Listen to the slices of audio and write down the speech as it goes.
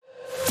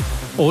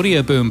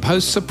Audioboom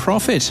posts a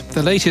profit.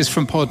 The latest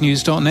from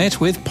podnews.net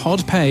with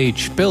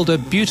Podpage. Build a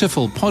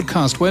beautiful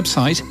podcast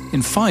website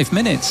in 5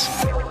 minutes.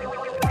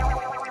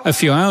 A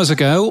few hours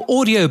ago,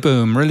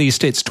 Audioboom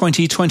released its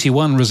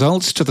 2021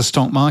 results to the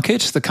stock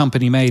market. The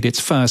company made its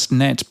first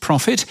net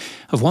profit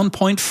of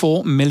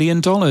 $1.4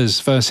 million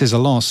versus a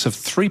loss of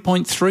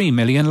 $3.3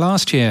 million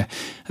last year.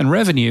 And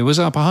revenue was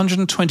up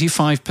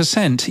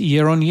 125%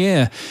 year on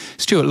year.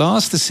 Stuart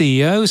Last, the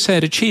CEO,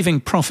 said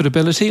achieving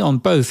profitability on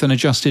both an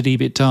adjusted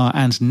EBITDA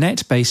and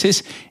net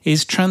basis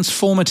is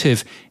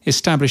transformative,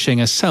 establishing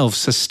a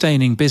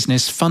self-sustaining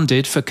business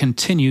funded for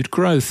continued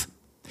growth.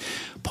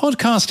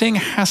 Podcasting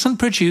hasn't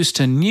produced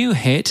a new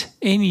hit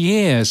in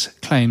years,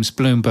 claims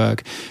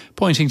Bloomberg,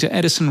 pointing to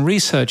Edison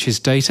Research's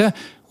data,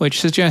 which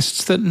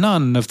suggests that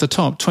none of the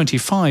top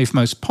 25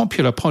 most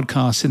popular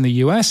podcasts in the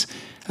US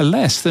are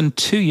less than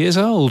 2 years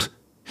old.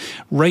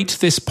 Rate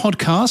This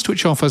Podcast,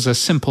 which offers a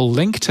simple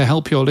link to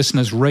help your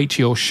listeners rate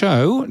your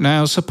show,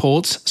 now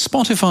supports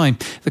Spotify.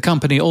 The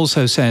company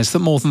also says that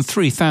more than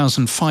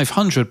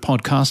 3,500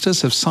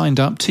 podcasters have signed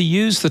up to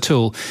use the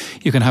tool.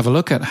 You can have a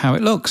look at how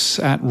it looks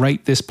at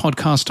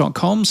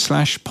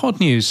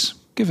ratethispodcast.com/podnews.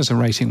 Give us a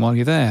rating while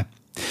you're there.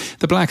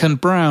 The Black and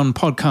Brown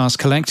Podcast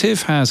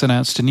Collective has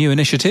announced a new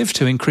initiative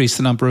to increase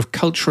the number of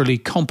culturally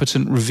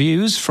competent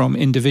reviews from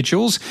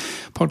individuals.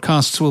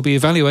 Podcasts will be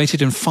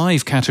evaluated in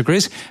 5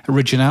 categories: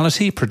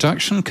 originality,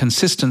 production,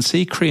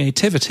 consistency,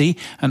 creativity,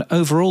 and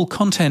overall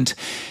content.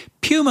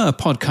 Puma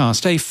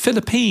Podcast, a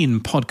Philippine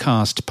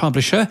podcast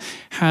publisher,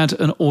 had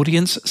an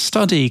audience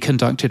study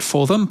conducted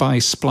for them by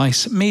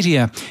Splice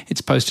Media.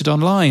 It's posted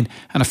online,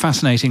 and a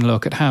fascinating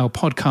look at how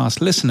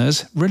podcast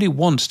listeners really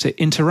want to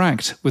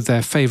interact with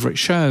their favourite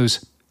shows.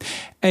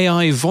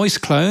 AI voice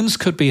clones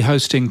could be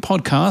hosting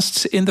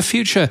podcasts in the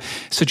future,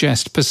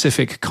 suggest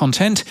Pacific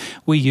Content.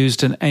 We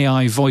used an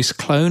AI voice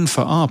clone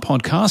for our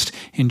podcast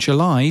in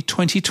July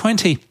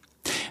 2020.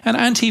 An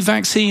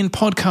anti-vaccine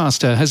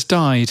podcaster has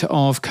died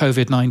of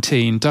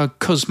COVID-19. Doug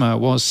Kuzma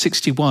was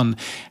 61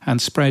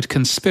 and spread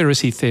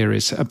conspiracy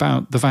theories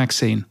about the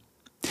vaccine.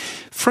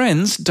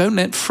 Friends don't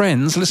let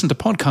friends listen to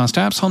podcast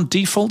apps on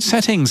default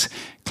settings,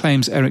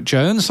 claims Eric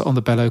Jones on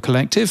the Bellow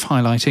Collective,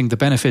 highlighting the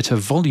benefit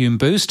of volume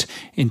boost,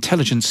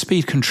 intelligent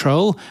speed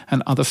control,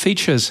 and other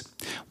features.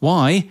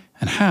 Why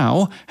and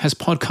how has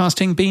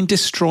podcasting been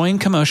destroying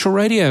commercial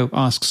radio,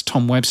 asks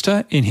Tom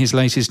Webster in his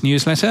latest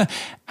newsletter,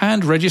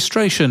 and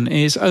registration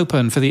is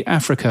open for the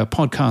Africa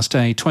Podcast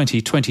Day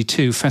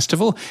 2022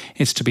 festival.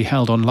 It's to be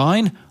held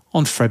online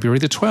on February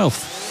the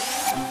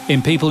 12th.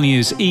 In People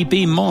News,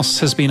 E.B. Moss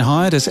has been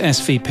hired as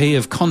SVP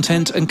of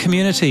Content and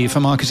Community for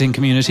Marketing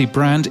Community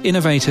Brand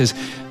Innovators.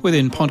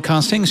 Within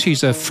podcasting,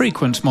 she's a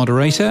frequent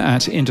moderator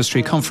at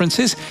industry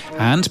conferences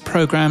and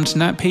programmed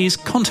NatPea's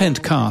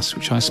Content Cast,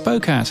 which I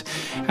spoke at.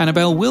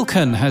 Annabelle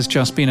Wilkin has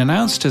just been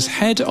announced as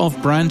Head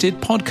of Branded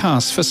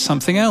Podcasts for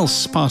Something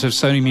Else, part of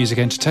Sony Music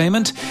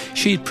Entertainment.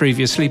 She'd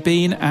previously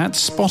been at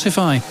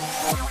Spotify.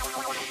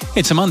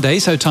 It's a Monday,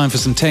 so time for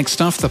some tech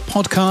stuff. The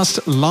podcast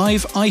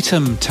live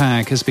item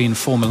tag has been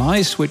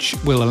formalized, which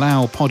will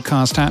allow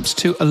podcast apps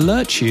to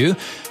alert you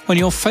when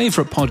your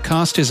favorite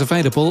podcast is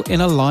available in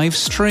a live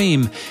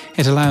stream.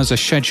 It allows a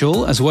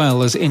schedule as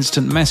well as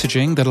instant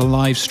messaging that a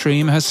live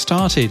stream has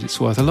started. It's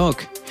worth a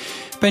look.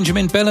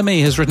 Benjamin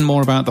Bellamy has written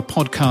more about the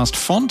podcast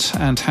font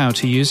and how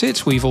to use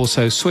it. We've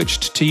also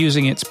switched to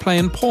using its play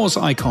and pause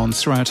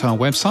icons throughout our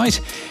website.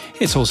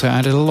 It's also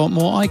added a lot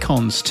more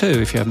icons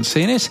too, if you haven't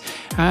seen it.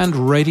 And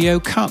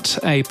Radio Cut,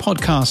 a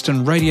podcast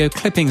and radio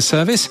clipping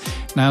service,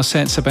 now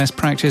sets a best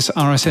practice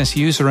RSS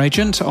user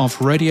agent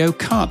of Radio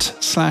Cut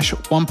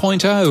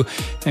 /1.0.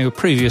 They were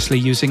previously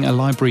using a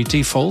library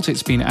default.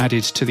 It's been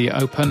added to the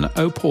open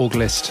OPORG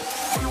list.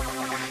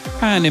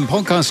 And in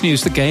podcast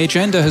news, The Gay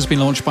Agenda has been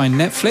launched by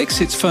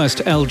Netflix, its first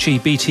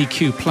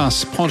LGBTQ+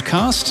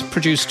 podcast,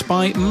 produced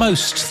by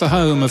Most, the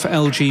home of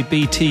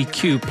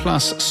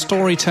LGBTQ+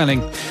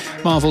 storytelling.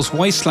 Marvel's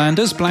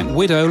Wastelanders Black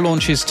Widow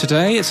launches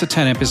today. It's a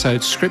 10-episode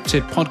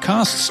scripted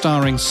podcast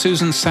starring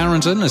Susan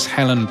Sarandon as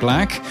Helen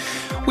Black.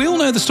 We all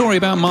know the story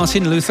about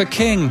Martin Luther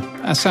King,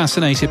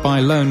 assassinated by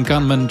lone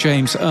gunman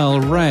James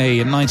Earl Ray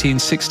in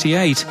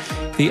 1968.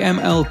 The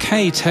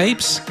MLK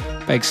tapes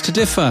begs to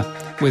differ.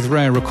 With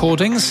rare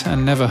recordings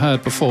and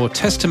never-heard-before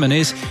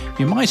testimonies,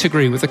 you might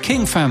agree with the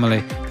King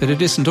family that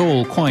it isn't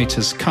all quite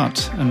as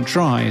cut and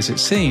dry as it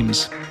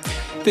seems.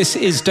 This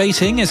Is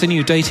Dating is a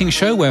new dating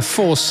show where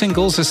 4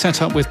 singles are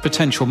set up with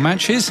potential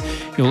matches.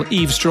 You'll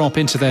eavesdrop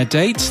into their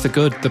dates, the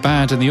good, the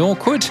bad and the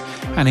awkward,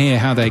 and hear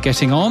how they're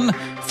getting on.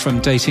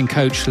 From dating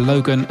coach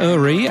Logan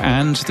Uri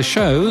and the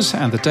show's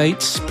and the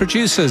date's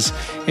producers.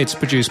 It's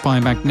produced by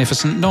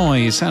Magnificent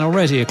Noise and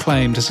already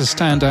acclaimed as a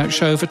standout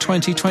show for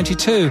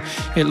 2022.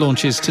 It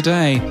launches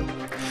today.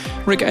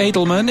 Rick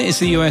Edelman is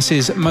the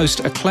US's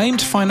most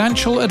acclaimed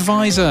financial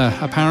advisor,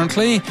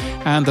 apparently,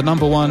 and the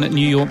 #1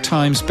 New York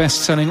Times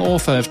best-selling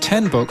author of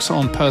 10 books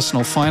on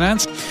personal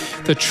finance.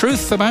 The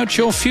Truth About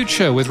Your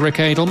Future with Rick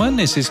Edelman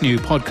is his new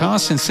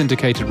podcast and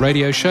syndicated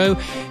radio show.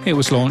 It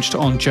was launched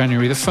on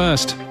January the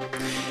 1st.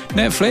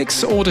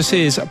 Netflix,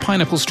 Audice's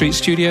Pineapple Street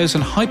Studios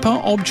and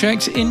Hyper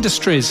Object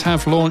Industries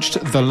have launched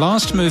The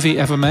Last Movie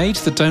Ever Made,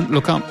 the Don't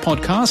Look Up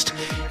podcast.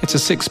 It's a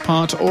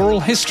 6-part oral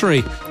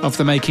history of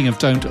the making of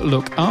Don't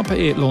Look Up.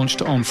 It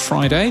launched on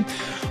Friday.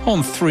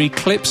 On 3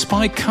 clips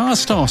by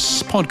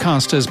Castos,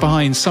 podcasters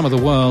behind some of the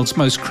world's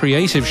most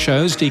creative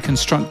shows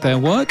deconstruct their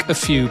work a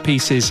few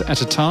pieces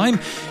at a time.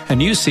 A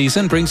new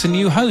season brings a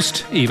new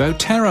host, Evo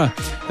Terra,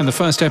 and the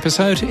first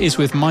episode is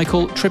with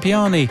Michael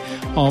Trippiani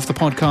of the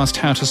podcast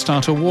How to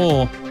Start a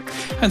War.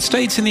 And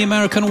states in the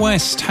American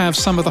West have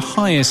some of the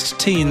highest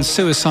teen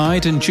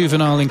suicide and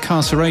juvenile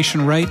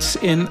incarceration rates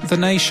in the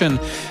nation.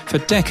 For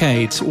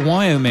decades,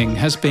 Wyoming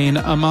has been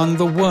among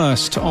the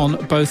worst on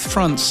both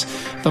fronts.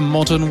 The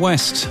Modern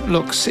West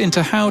looks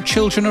into how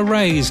children are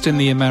raised in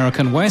the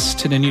American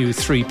West in a new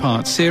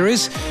 3-part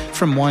series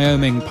from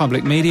Wyoming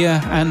Public Media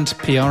and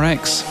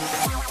PRX.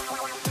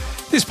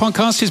 This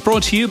podcast is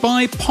brought to you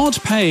by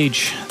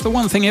Podpage. The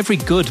one thing every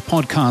good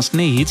podcast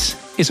needs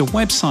is a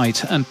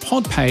website, and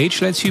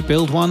Podpage lets you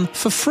build one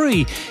for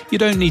free. You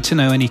don't need to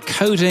know any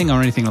coding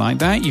or anything like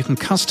that. You can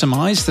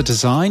customize the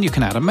design. You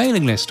can add a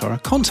mailing list or a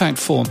contact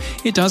form.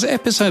 It does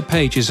episode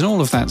pages and all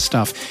of that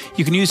stuff.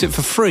 You can use it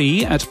for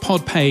free at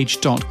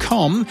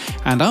podpage.com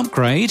and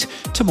upgrade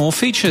to more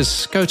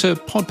features. Go to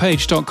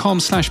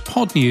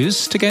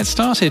podpage.com/podnews to get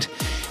started.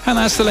 And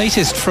that's the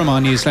latest from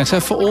our newsletter.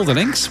 For all the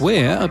links,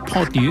 we're at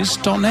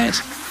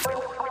podnews.net.